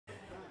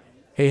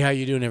Hey, how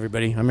you doing,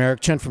 everybody? I'm Eric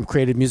Chun from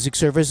Creative Music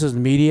Services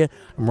and Media.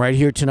 I'm right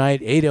here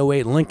tonight,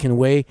 808 Lincoln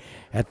Way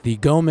at the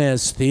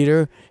Gomez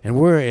Theater, and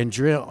we're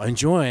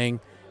enjoying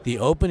the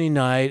opening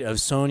night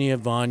of Sonia,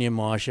 Vanya,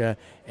 Masha,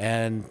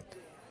 and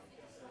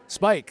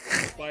Spike.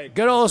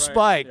 Good old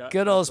Spike. Yeah,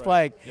 good old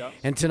Spike. Right. Yeah.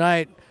 And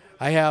tonight,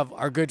 I have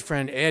our good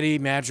friend Eddie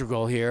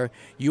Madrigal here.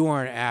 You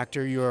are an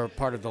actor. You are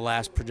part of the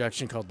last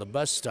production called The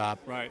Bus Stop.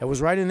 Right. It was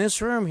right in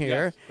this room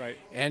here. Yes, right.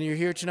 And you're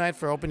here tonight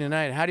for opening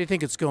night. How do you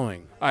think it's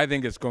going? I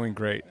think it's going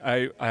great.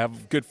 I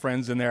have good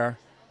friends in there.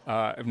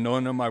 I've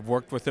known them. I've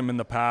worked with them in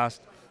the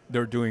past.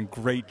 They're doing a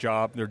great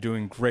job. They're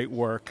doing great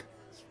work.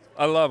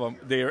 I love them.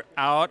 They're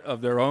out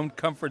of their own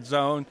comfort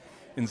zone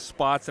in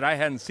spots that I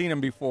hadn't seen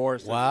them before.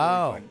 So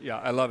wow. Really yeah,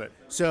 I love it.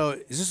 So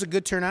is this a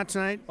good turnout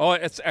tonight? Oh,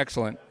 it's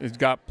excellent. It's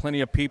got plenty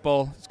of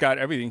people. It's got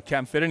everything.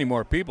 Can't fit any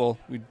more people.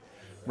 We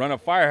run a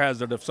fire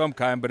hazard of some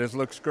kind, but it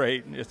looks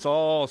great. It's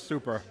all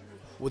super.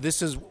 Well,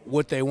 this is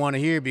what they want to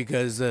hear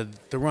because the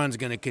run's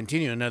going to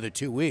continue another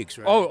 2 weeks,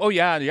 right? Oh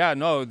yeah.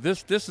 No,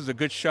 this is a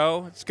good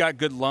show. It's got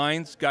good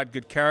lines, got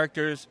good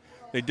characters.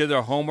 They did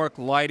their homework,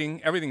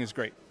 lighting, everything is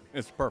great.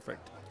 It's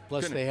perfect.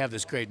 Plus, they have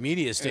this great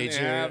media stage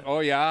here. Oh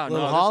yeah,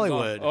 little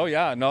Hollywood. Oh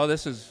yeah, no,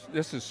 this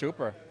is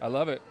super. I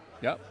love it.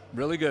 Yep,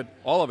 really good,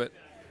 all of it.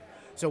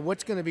 So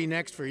what's going to be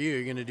next for you?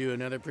 You're going to do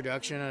another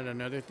production at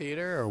another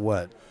theater, or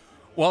what?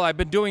 Well, I've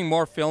been doing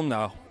more film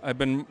now. I've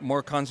been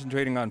more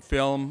concentrating on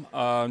film,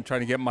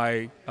 trying to get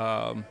my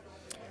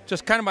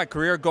just kind of my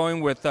career going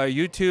with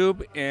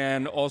YouTube,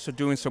 and also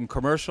doing some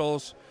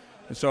commercials.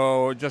 And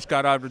so just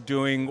got out of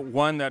doing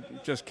one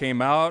that just came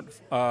out,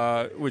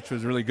 which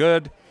was really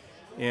good.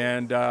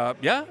 And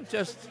yeah,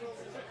 just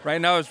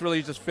right now it's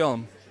really just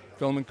film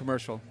and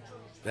commercial.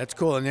 That's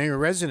cool. And then you're a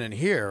resident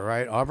here,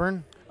 right,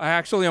 Auburn? I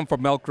actually am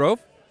from Elk Grove,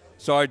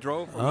 so I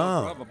drove from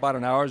Elk Grove, about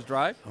an hour's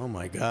drive. Oh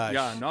my gosh.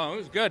 Yeah, no, it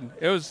was good.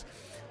 It was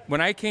when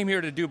I came here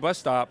to do Bus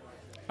Stop,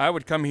 I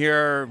would come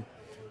here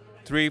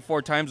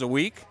 3-4 times a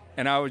week,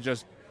 and I would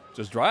just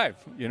drive,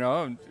 you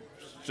know,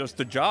 just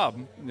a job.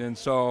 And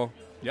so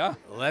yeah.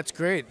 Well, that's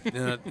great.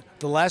 The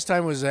last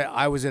time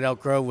I was at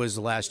Elk Grove was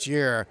last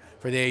year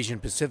for the Asian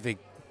Pacific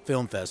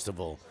Film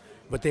Festival,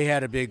 but they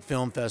had a big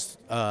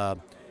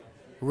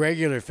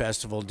regular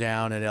festival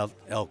down at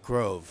Elk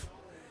Grove,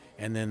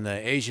 and then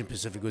the Asian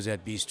Pacific was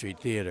at B Street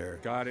Theater.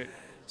 Got it.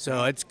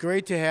 So it's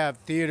great to have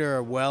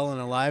theater well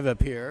and alive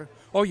up here.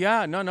 Oh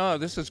yeah, no,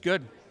 this is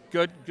good.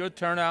 Good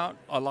turnout.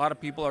 A lot of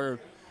people I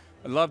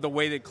love the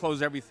way they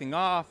close everything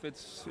off.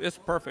 It's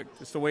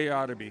perfect. It's the way it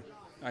ought to be.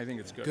 I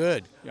think it's good.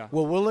 Good. Yeah.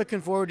 Well, we're looking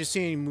forward to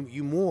seeing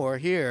you more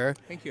here.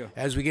 Thank you.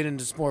 As we get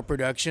into some more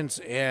productions,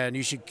 and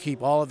you should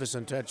keep all of us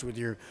in touch with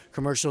your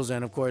commercials.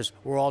 And of course,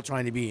 we're all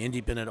trying to be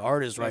independent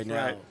artists right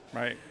now.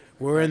 Right.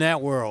 We're in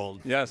that world.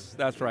 Yes,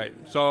 that's right.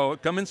 So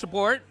come and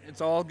support.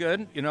 It's all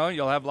good. You know,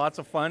 you'll have lots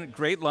of fun.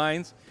 Great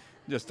lines.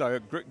 Just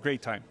a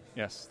great time.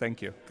 Yes,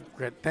 thank you.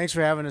 Great. Thanks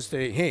for having us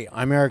today. Hey,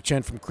 I'm Eric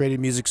Chun from Creative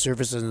Music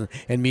Services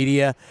and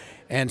Media.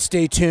 And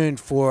stay tuned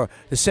for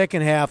the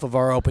second half of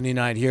our opening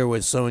night here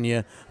with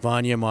Sonia,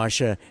 Vanya,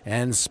 Masha,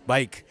 and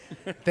Spike.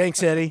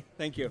 Thanks, Eddie.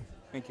 Thank you.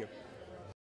 Thank you.